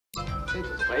は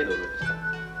い、どうぞ。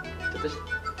ちょっとち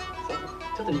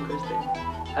ょっとニコして。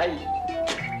はい。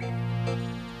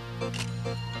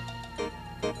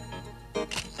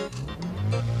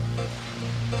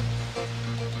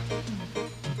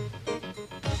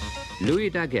Louis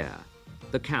Daguerre,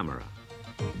 the camera.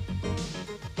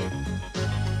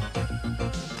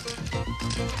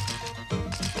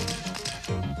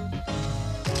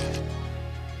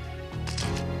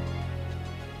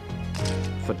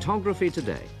 Photography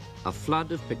today, a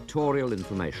flood of pictorial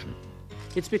information.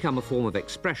 It's become a form of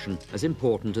expression as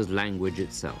important as language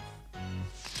itself.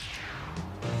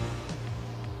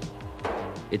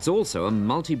 It's also a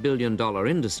multi-billion-dollar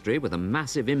industry with a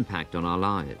massive impact on our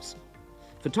lives.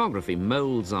 Photography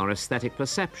molds our aesthetic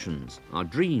perceptions, our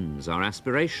dreams, our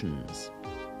aspirations.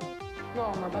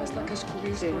 No, ma basta che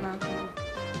scudisco un attimo.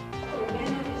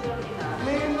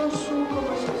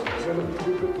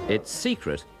 Its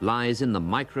secret lies in the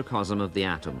microcosm of the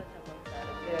atom.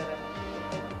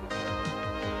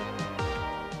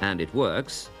 And it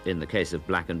works, in the case of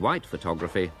black and white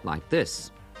photography, like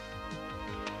this.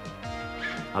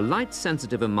 A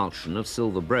light-sensitive emulsion of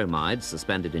silver bromide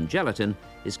suspended in gelatin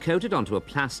is coated onto a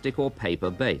plastic or paper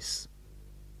base.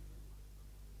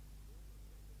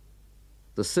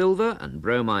 The silver and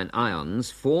bromine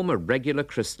ions form a regular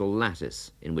crystal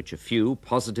lattice in which a few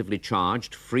positively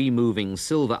charged, free-moving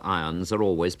silver ions are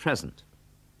always present.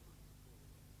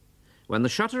 When the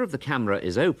shutter of the camera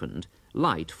is opened,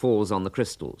 light falls on the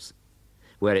crystals.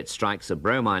 Where it strikes a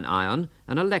bromine ion,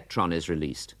 an electron is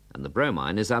released, and the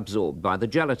bromine is absorbed by the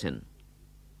gelatin.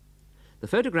 The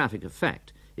photographic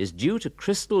effect is due to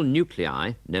crystal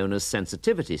nuclei known as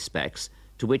sensitivity specks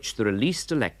to which the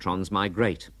released electrons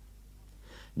migrate.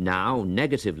 Now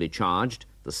negatively charged,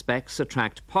 the specks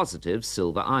attract positive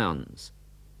silver ions.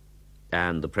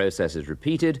 And the process is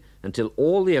repeated until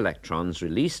all the electrons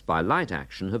released by light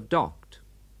action have docked.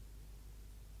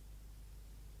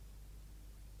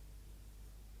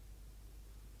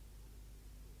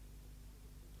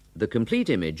 The complete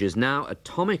image is now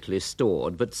atomically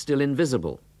stored but still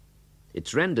invisible.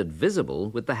 It's rendered visible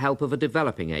with the help of a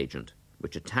developing agent,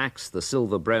 which attacks the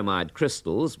silver bromide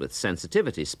crystals with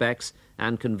sensitivity specks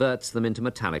and converts them into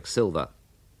metallic silver.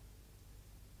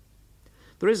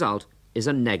 The result is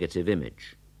a negative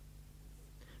image.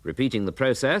 Repeating the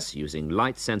process using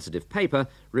light-sensitive paper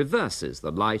reverses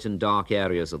the light and dark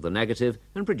areas of the negative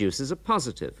and produces a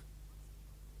positive.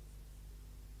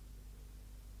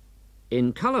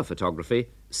 In colour photography,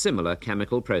 similar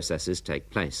chemical processes take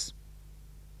place.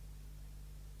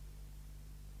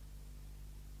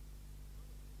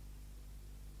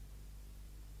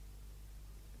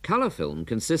 Colour film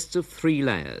consists of 3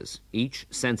 layers, each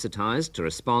sensitized to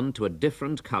respond to a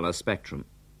different colour spectrum.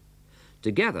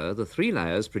 Together, the 3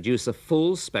 layers produce a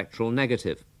full spectral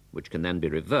negative, which can then be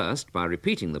reversed by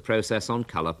repeating the process on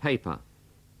colour paper.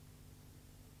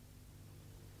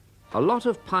 A lot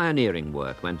of pioneering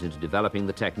work went into developing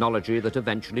the technology that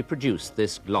eventually produced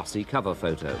this glossy cover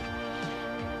photo.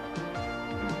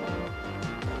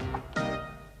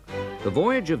 The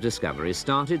voyage of discovery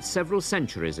started several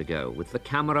centuries ago with the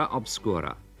camera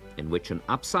obscura, in which an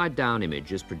upside-down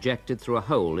image is projected through a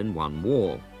hole in one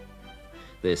wall.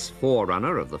 This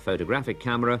forerunner of the photographic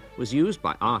camera was used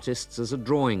by artists as a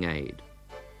drawing aid.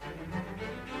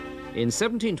 In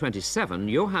 1727,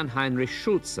 Johann Heinrich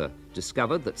Schulze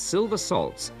discovered that silver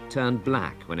salts turned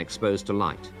black when exposed to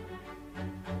light.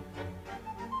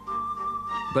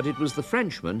 But it was the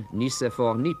Frenchman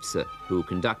Nicephore Niepce who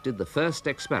conducted the first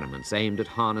experiments aimed at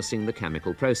harnessing the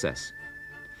chemical process.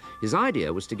 His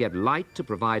idea was to get light to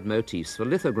provide motifs for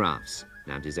lithographs,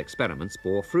 and his experiments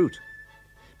bore fruit.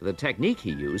 But the technique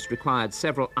he used required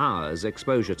several hours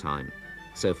exposure time,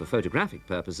 so for photographic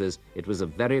purposes it was of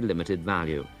very limited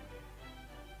value.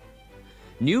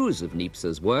 News of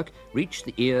Niepce's work reached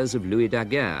the ears of Louis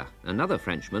Daguerre, another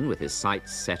Frenchman with his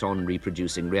sights set on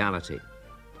reproducing reality.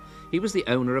 He was the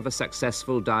owner of a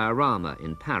successful diorama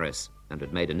in Paris and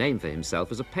had made a name for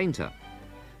himself as a painter.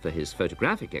 For his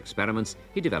photographic experiments,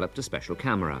 he developed a special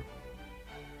camera.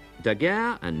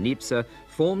 Daguerre and Niepce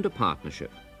formed a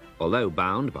partnership. Although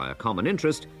bound by a common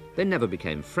interest, they never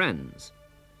became friends.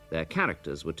 Their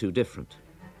characters were too different.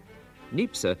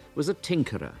 Niepce was a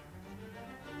tinkerer,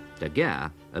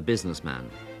 Daguerre a businessman.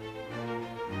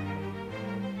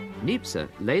 Niepce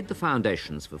laid the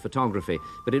foundations for photography,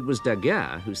 but it was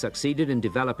Daguerre who succeeded in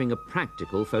developing a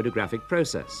practical photographic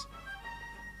process.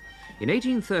 In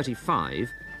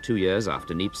 1835, 2 years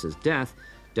after Niepce's death,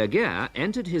 Daguerre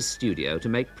entered his studio to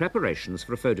make preparations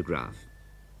for a photograph.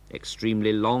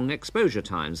 Extremely long exposure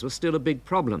times were still a big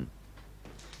problem.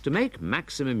 To make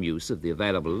maximum use of the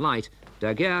available light,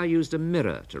 Daguerre used a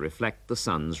mirror to reflect the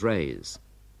sun's rays.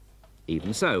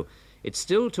 Even so, it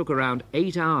still took around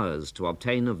 8 hours to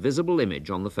obtain a visible image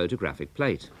on the photographic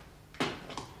plate.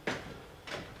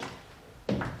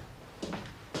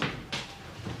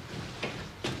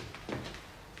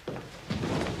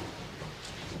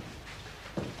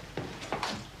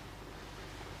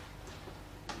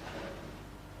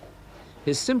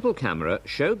 His simple camera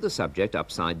showed the subject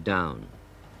upside down.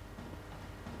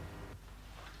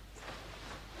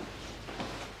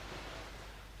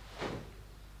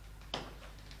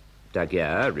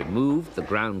 Daguerre removed the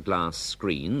ground glass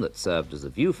screen that served as a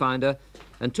viewfinder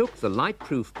and took the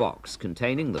light-proof box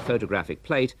containing the photographic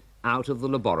plate out of the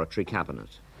laboratory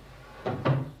cabinet.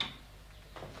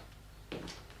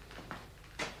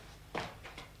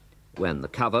 When the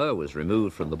cover was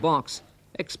removed from the box,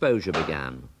 exposure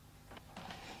began.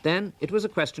 Then it was a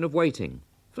question of waiting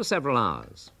for several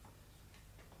hours.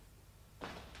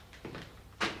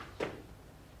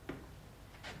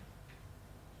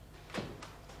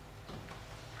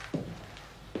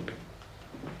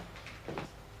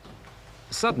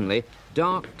 Suddenly,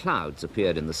 dark clouds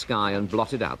appeared in the sky and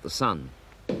blotted out the sun.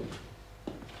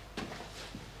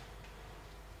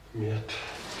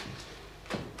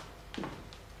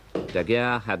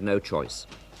 Daguerre had no choice.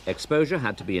 Exposure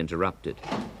had to be interrupted.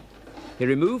 He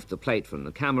removed the plate from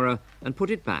the camera and put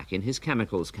it back in his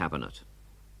chemicals cabinet.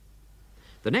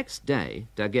 The next day,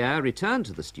 Daguerre returned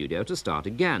to the studio to start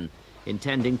again,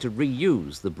 intending to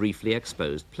reuse the briefly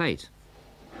exposed plate.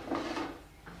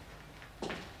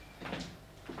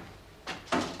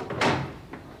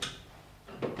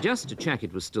 Just to check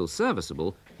it was still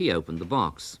serviceable, he opened the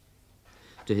box.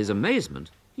 To his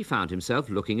amazement, he found himself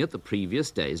looking at the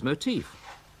previous day's motif.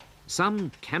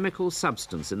 Some chemical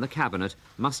substance in the cabinet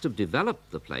must have developed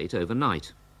the plate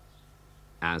overnight.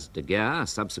 As Daguerre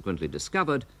subsequently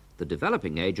discovered, the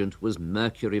developing agent was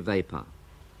mercury vapor.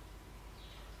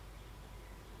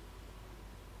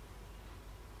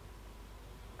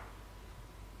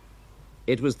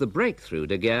 It was the breakthrough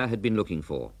Daguerre had been looking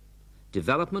for.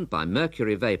 Development by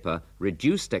mercury vapor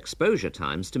reduced exposure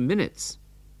times to minutes.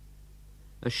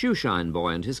 A shoeshine boy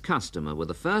and his customer were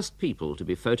the first people to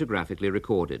be photographically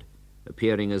recorded,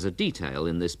 appearing as a detail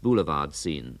in this boulevard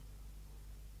scene.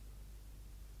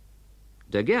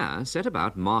 Daguerre set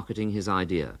about marketing his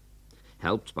idea,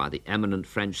 helped by the eminent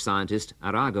French scientist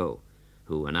Arago,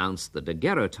 who announced the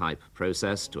daguerreotype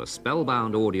process to a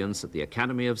spellbound audience at the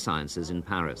Academy of Sciences in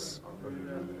Paris.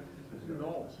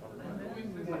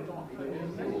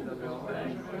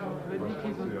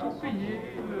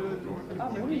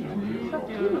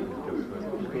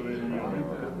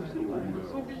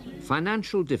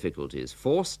 Financial difficulties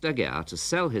forced Daguerre to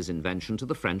sell his invention to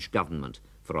the French government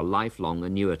for a lifelong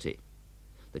annuity.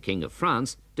 The King of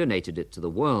France donated it to the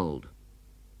world.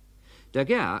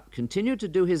 Daguerre continued to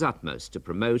do his utmost to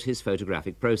promote his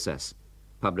photographic process,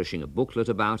 publishing a booklet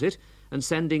about it and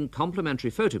sending complimentary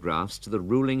photographs to the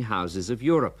ruling houses of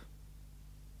Europe.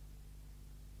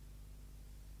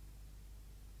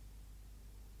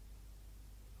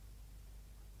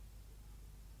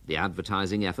 The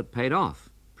advertising effort paid off,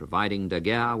 providing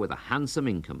Daguerre with a handsome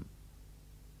income.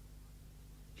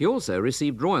 He also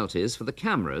received royalties for the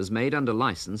cameras made under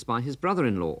license by his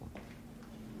brother-in-law.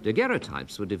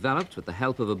 Daguerreotypes were developed with the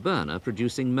help of a burner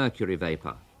producing mercury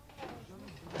vapor.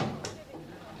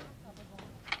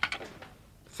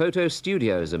 Photo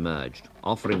studios emerged,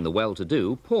 offering the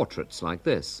well-to-do portraits like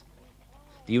this.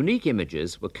 The unique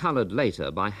images were colored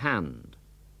later by hand.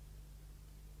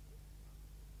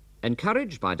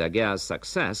 Encouraged by Daguerre's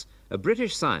success, a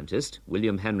British scientist,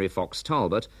 William Henry Fox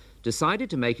Talbot, decided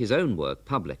to make his own work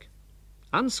public.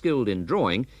 Unskilled in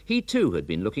drawing, he too had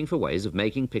been looking for ways of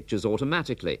making pictures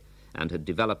automatically and had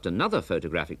developed another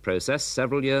photographic process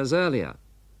several years earlier.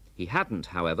 He hadn't,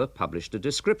 however, published a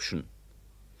description.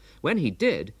 When he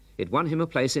did, it won him a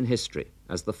place in history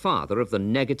as the father of the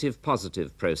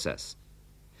negative-positive process.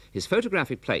 His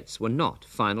photographic plates were not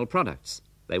final products.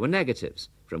 They were negatives,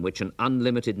 from which an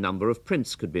unlimited number of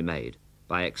prints could be made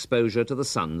by exposure to the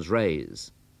sun's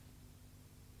rays.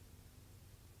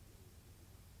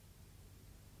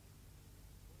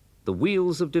 The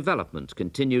wheels of development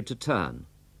continued to turn.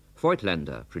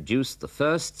 Voigtländer produced the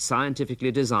first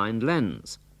scientifically designed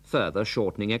lens, further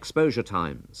shortening exposure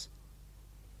times.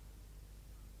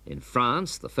 In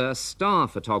France, the first star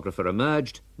photographer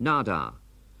emerged, Nadar.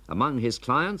 Among his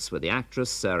clients were the actress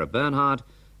Sarah Bernhardt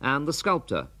and the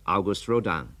sculptor Auguste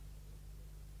Rodin.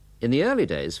 In the early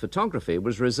days, photography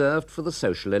was reserved for the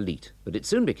social elite, but it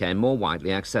soon became more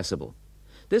widely accessible.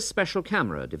 This special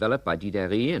camera, developed by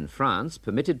Diderot in France,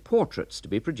 permitted portraits to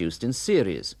be produced in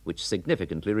series, which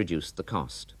significantly reduced the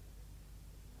cost.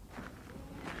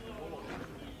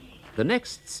 The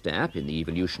next step in the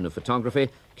evolution of photography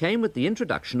came with the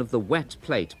introduction of the wet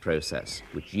plate process,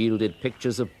 which yielded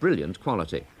pictures of brilliant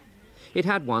quality. It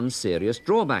had one serious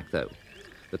drawback, though.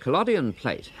 The collodion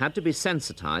plate had to be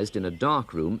sensitized in a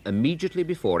dark room immediately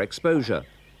before exposure,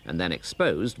 and then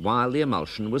exposed while the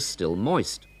emulsion was still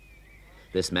moist.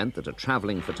 This meant that a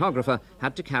travelling photographer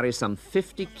had to carry some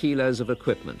 50 kilos of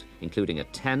equipment, including a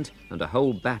tent and a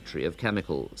whole battery of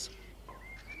chemicals.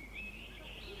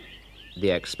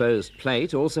 The exposed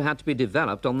plate also had to be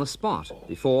developed on the spot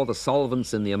before the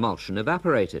solvents in the emulsion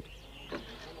evaporated.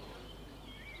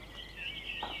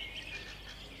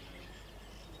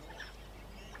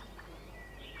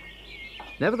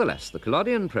 Nevertheless, the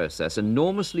collodion process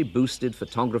enormously boosted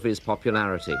photography's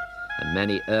popularity, and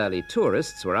many early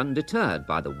tourists were undeterred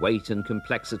by the weight and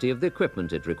complexity of the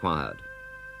equipment it required.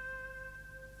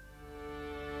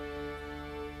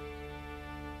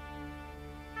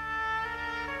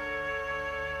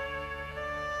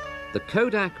 The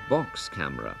Kodak box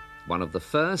camera, one of the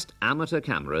first amateur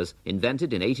cameras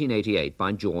invented in 1888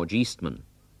 by George Eastman.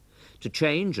 To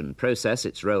change and process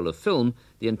its roll of film,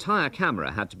 the entire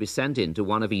camera had to be sent into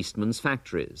one of Eastman's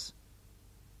factories.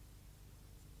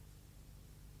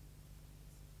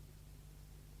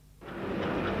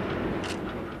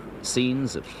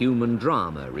 Scenes of human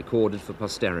drama recorded for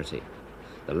posterity.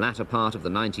 The latter part of the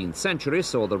 19th century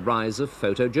saw the rise of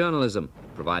photojournalism,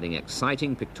 providing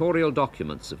exciting pictorial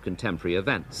documents of contemporary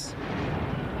events.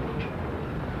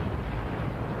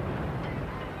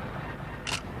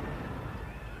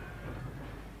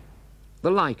 The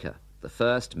Leica, the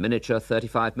first miniature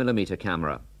 35mm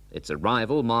camera. Its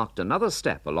arrival marked another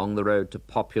step along the road to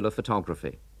popular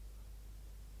photography.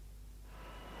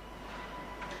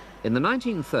 In the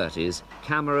 1930s,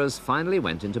 cameras finally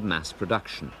went into mass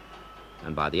production.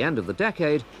 And by the end of the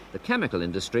decade, the chemical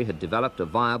industry had developed a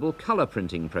viable colour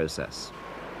printing process.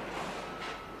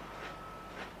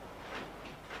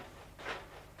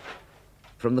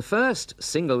 From the first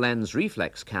single-lens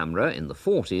reflex camera in the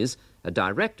 40s, a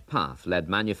direct path led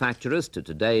manufacturers to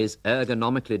today's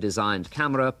ergonomically designed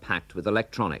camera packed with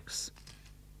electronics.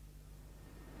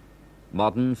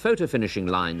 Modern photo finishing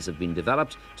lines have been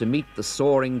developed to meet the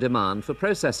soaring demand for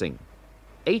processing.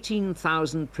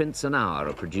 18,000 prints an hour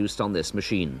are produced on this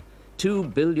machine. 2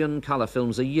 billion colour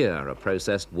films a year are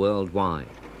processed worldwide.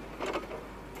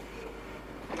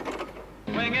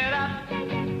 Swing it up,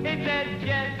 it says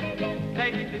yes,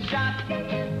 take the shot,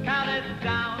 count it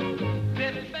down,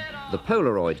 zip it on. The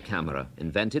Polaroid camera,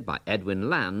 invented by Edwin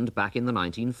Land back in the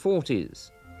 1940s.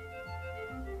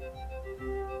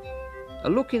 A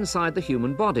look inside the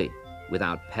human body,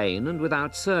 without pain and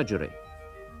without surgery.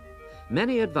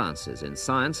 Many advances in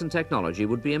science and technology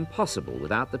would be impossible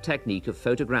without the technique of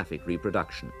photographic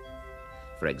reproduction.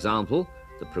 For example,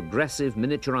 the progressive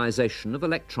miniaturization of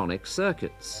electronic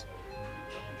circuits.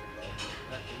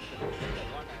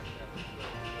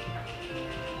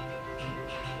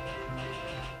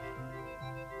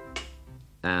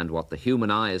 And what the human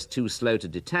eye is too slow to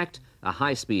detect, a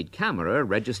high-speed camera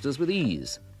registers with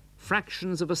ease.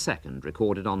 Fractions of a second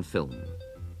recorded on film.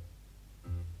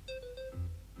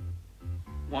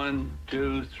 1,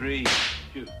 2, 3,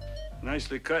 shoot.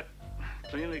 Nicely cut.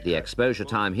 Cleanly cut. The exposure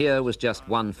time here was just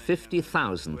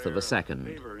 1/50,000th of a second.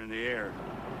 In the air.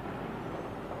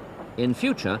 In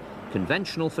future,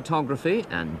 conventional photography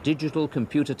and digital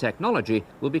computer technology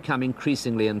will become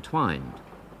increasingly entwined.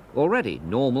 Already,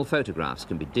 normal photographs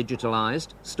can be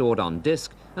digitalized, stored on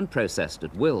disk, and processed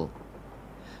at will.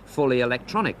 Fully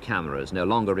electronic cameras no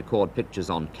longer record pictures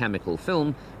on chemical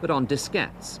film, but on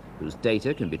diskettes, whose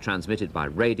data can be transmitted by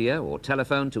radio or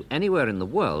telephone to anywhere in the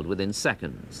world within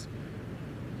seconds.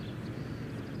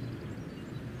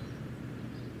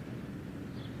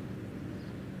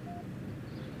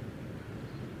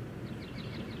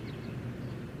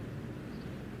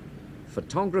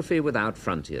 Photography without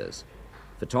frontiers.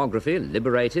 Photography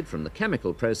liberated from the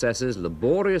chemical processes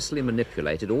laboriously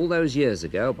manipulated all those years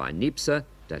ago by Niepce,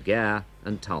 Daguerre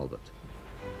and Talbot.